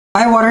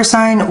Hi water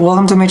sign,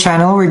 welcome to my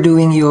channel. We're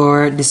doing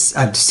your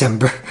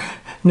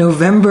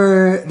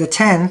November the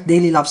 10th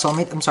daily love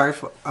soulmate. I'm sorry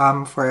for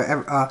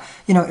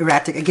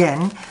erratic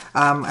again.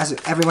 As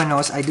everyone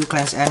knows, I do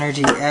cleanse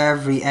energy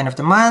every end of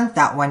the month.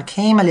 That one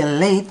came a little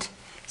late,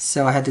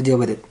 so I had to deal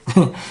with it.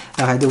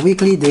 I had the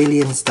weekly, daily,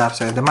 and stuff.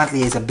 So the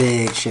monthly is a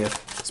big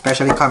shift,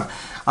 especially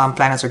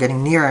planets are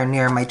getting nearer and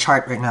nearer my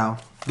chart right now,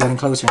 getting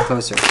closer and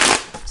closer.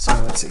 So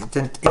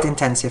it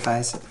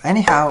intensifies.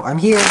 Anyhow, I'm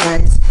here,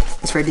 guys.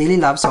 It's for daily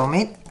love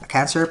soulmate,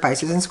 Cancer,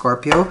 Pisces, and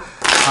Scorpio,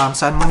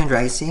 Sun, Moon, and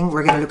Rising.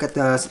 We're gonna look at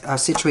the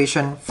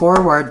situation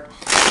forward,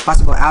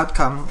 possible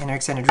outcome in our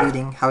extended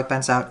reading, how it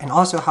pans out, and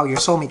also how your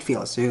soulmate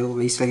feels. So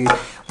basically,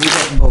 we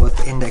get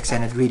both in the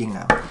extended reading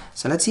now.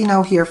 So let's see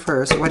now here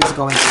first what is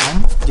going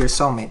on. Your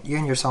soulmate, you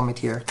and your soulmate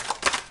here.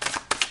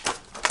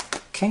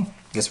 Okay,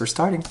 guess we're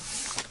starting.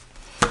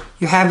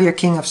 You have your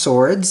King of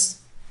Swords.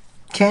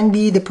 Can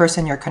be the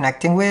person you're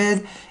connecting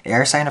with,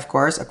 air sign of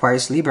course,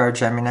 Aquarius, Libra, or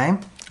Gemini,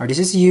 or this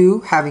is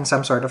you having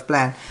some sort of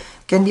plan.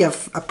 Can be a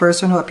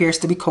person who appears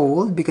to be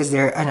cold because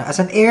they're, as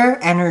an air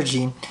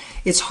energy,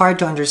 it's hard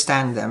to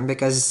understand them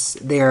because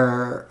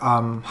they're,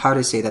 how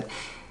to say that,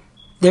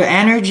 their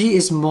energy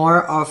is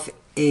more of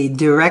a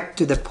direct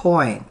to the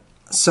point.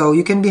 So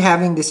you can be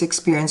having this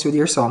experience with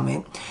your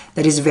soulmate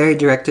that is very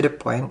direct to the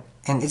point,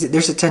 and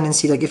there's a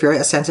tendency, like if you're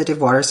a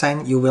sensitive water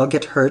sign, you will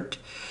get hurt.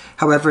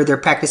 However, they're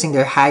practicing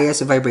their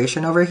highest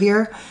vibration over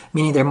here,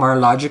 meaning they're more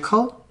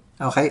logical,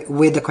 okay,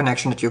 with the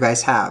connection that you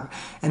guys have.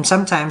 And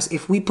sometimes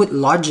if we put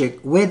logic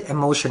with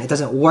emotion, it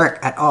doesn't work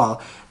at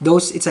all.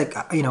 It's like,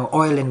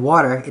 oil and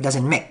water, it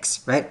doesn't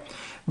mix, right?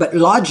 But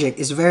logic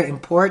is very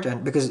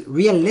important because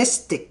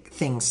realistic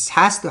things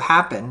has to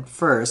happen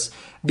first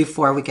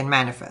before we can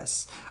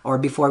manifest or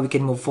before we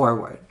can move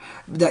forward.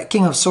 The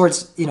King of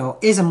Swords,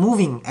 is a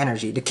moving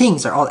energy. The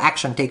kings are all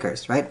action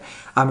takers, right?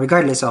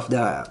 Regardless of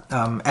the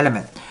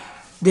element.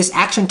 This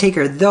action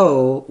taker,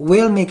 though,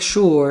 will make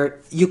sure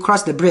you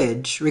cross the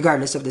bridge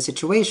regardless of the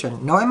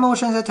situation. No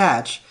emotions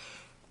attached.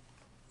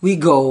 We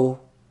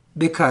go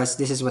because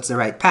this is what's the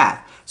right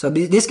path. So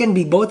this can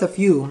be both of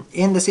you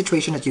in the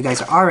situation that you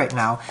guys are right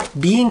now,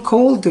 being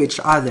cold to each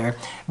other,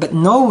 but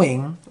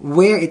knowing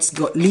where it's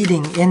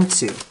leading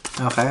into,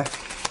 okay?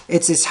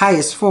 It's its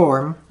highest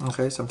form.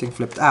 Okay, something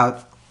flipped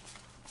out.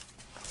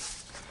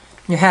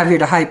 You have here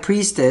the High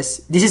Priestess.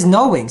 This is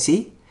knowing,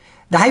 see?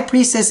 The High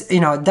Priestess,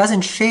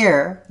 doesn't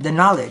share the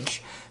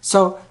knowledge.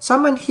 So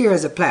someone here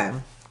has a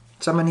plan.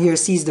 Someone here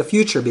sees the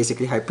future,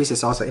 basically. High Priestess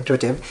is also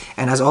intuitive.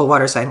 And as all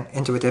water sign,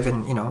 intuitive,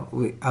 and,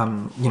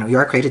 you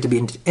are created to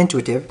be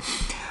intuitive.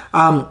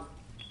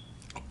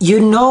 You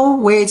know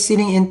where it's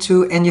leading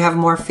into, and you have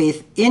more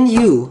faith in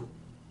you,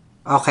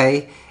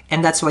 okay?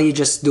 And that's why you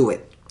just do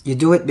it. You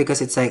do it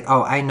because it's like,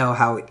 oh, I know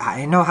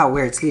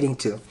where it's leading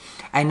to.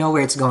 I know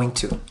where it's going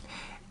to.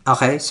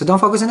 Okay? So don't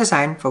focus on the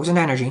sign, focus on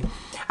the energy.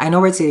 I know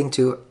where it's leading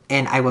to,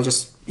 and I will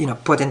just,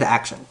 put in the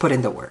action, put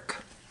in the work.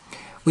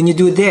 When you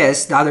do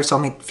this, the other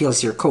soulmate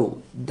feels you're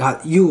cold.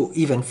 You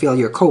even feel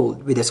you're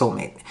cold with the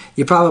soulmate.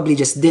 You probably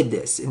just did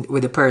this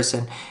with a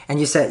person, and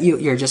you said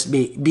you're just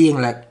being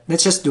like,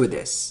 let's just do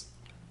this.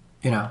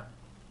 We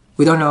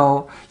don't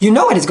know. You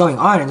know what is going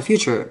on in the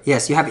future.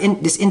 Yes, you have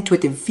this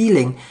intuitive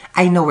feeling.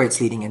 I know where it's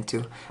leading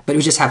into, but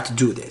we just have to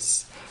do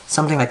this.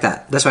 Something like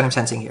that. That's what I'm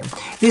sensing here.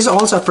 This is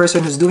also a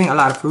person who's doing a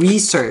lot of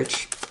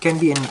research. Can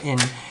be in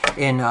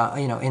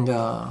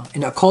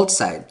the occult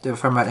side,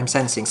 from what I'm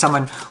sensing.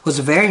 Someone who's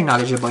very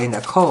knowledgeable in the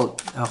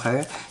occult.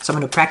 Okay,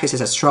 someone who practices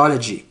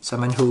astrology.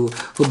 Someone who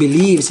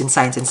believes in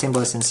signs and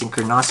symbols and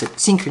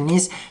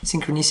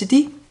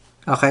synchronicity.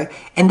 Okay,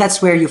 and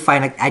that's where you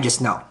find, like, I just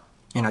know.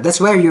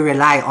 That's where you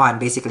rely on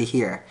basically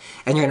here.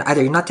 And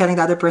you're not telling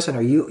the other person,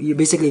 or you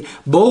basically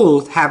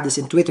both have this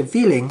intuitive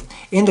feeling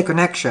in the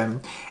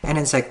connection. And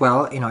it's like,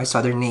 well, I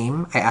saw their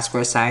name, I asked for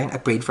a sign, I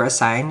prayed for a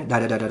sign,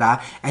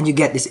 and you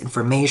get this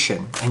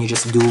information and you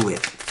just do it.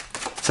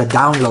 It's a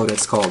download,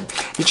 it's called.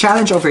 The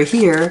challenge over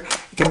here,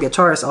 it can be a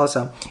Taurus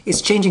also,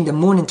 is changing the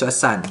moon into a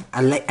sun,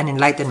 an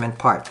enlightenment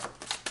part.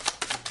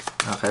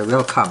 Okay,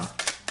 will come.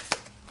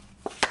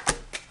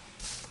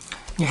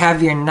 You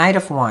have your Knight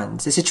of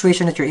Wands, the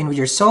situation that you're in with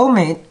your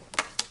soulmate.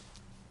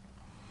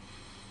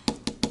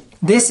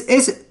 This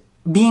is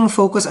being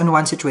focused on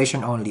one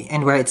situation only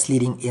and where it's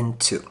leading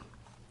into.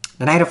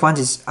 The Knight of Wands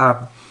is,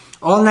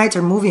 all knights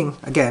are moving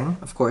again,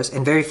 of course,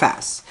 and very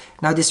fast.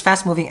 Now this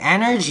fast moving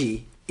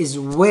energy is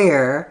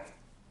where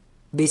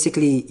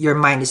basically your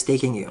mind is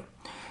taking you.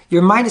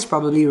 Your mind is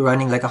probably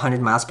running like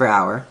 100 miles per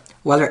hour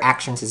while your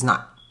actions is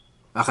not,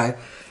 okay?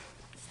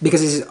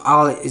 Because it's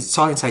all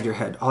inside your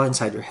head, all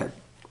inside your head.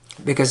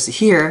 Because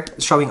here,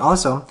 showing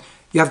also,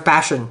 you have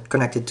passion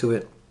connected to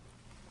it.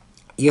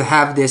 You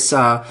have this,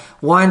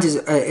 wand is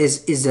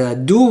a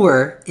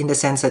doer in the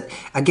sense that,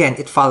 again,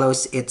 it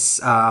follows its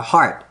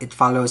heart. It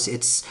follows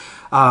its,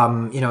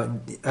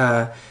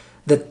 that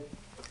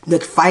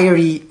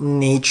fiery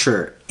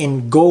nature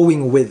in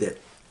going with it.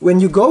 When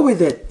you go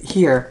with it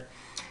here,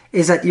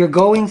 is that you're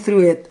going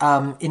through it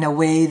in a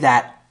way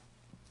that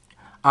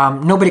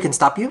nobody can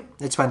stop you.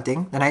 That's one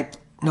thing. The Knight,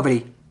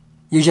 nobody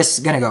You're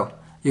just gonna go.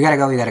 You gotta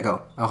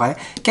go, okay?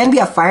 Can be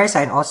a fire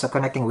sign also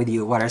connecting with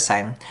you, water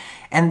sign.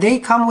 And they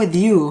come with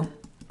you,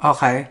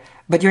 okay?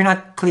 But you're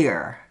not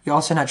clear. You're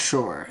also not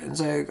sure. It's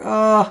like,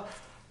 oh,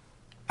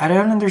 I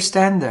don't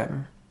understand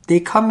them. They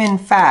come in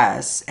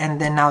fast, and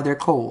then now they're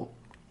cold.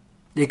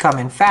 They come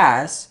in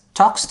fast,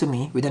 talks to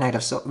me with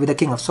the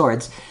King of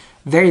Swords.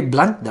 Very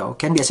blunt though.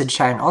 Can be a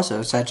Sagittarian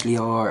also, Sag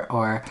Leo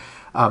or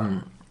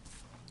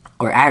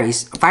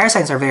Aries. Fire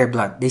signs are very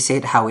blunt. They say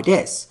it how it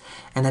is.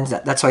 And then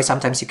that's why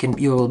sometimes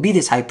you will be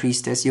this high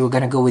priestess. You're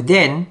gonna go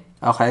within,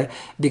 okay?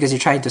 Because you're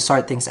trying to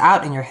sort things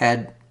out in your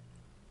head,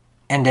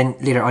 and then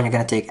later on you're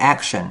gonna take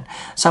action.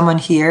 Someone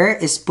here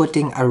is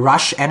putting a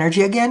rush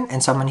energy again,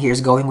 and someone here is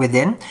going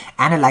within,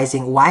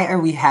 analyzing why are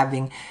we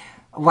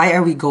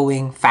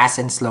going fast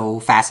and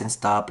slow, fast and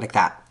stop, like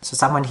that. So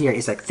someone here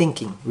is like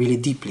thinking really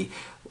deeply.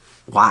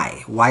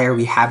 Why? Why are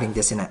we having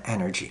this in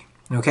energy?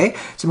 Okay?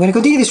 So I'm gonna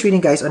continue this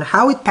reading, guys, on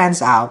how it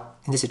pans out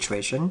in this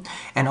situation,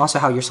 and also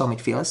how your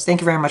soulmate feels. Thank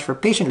you very much for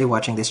patiently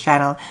watching this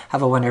channel.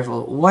 Have a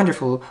wonderful,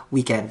 wonderful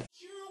weekend.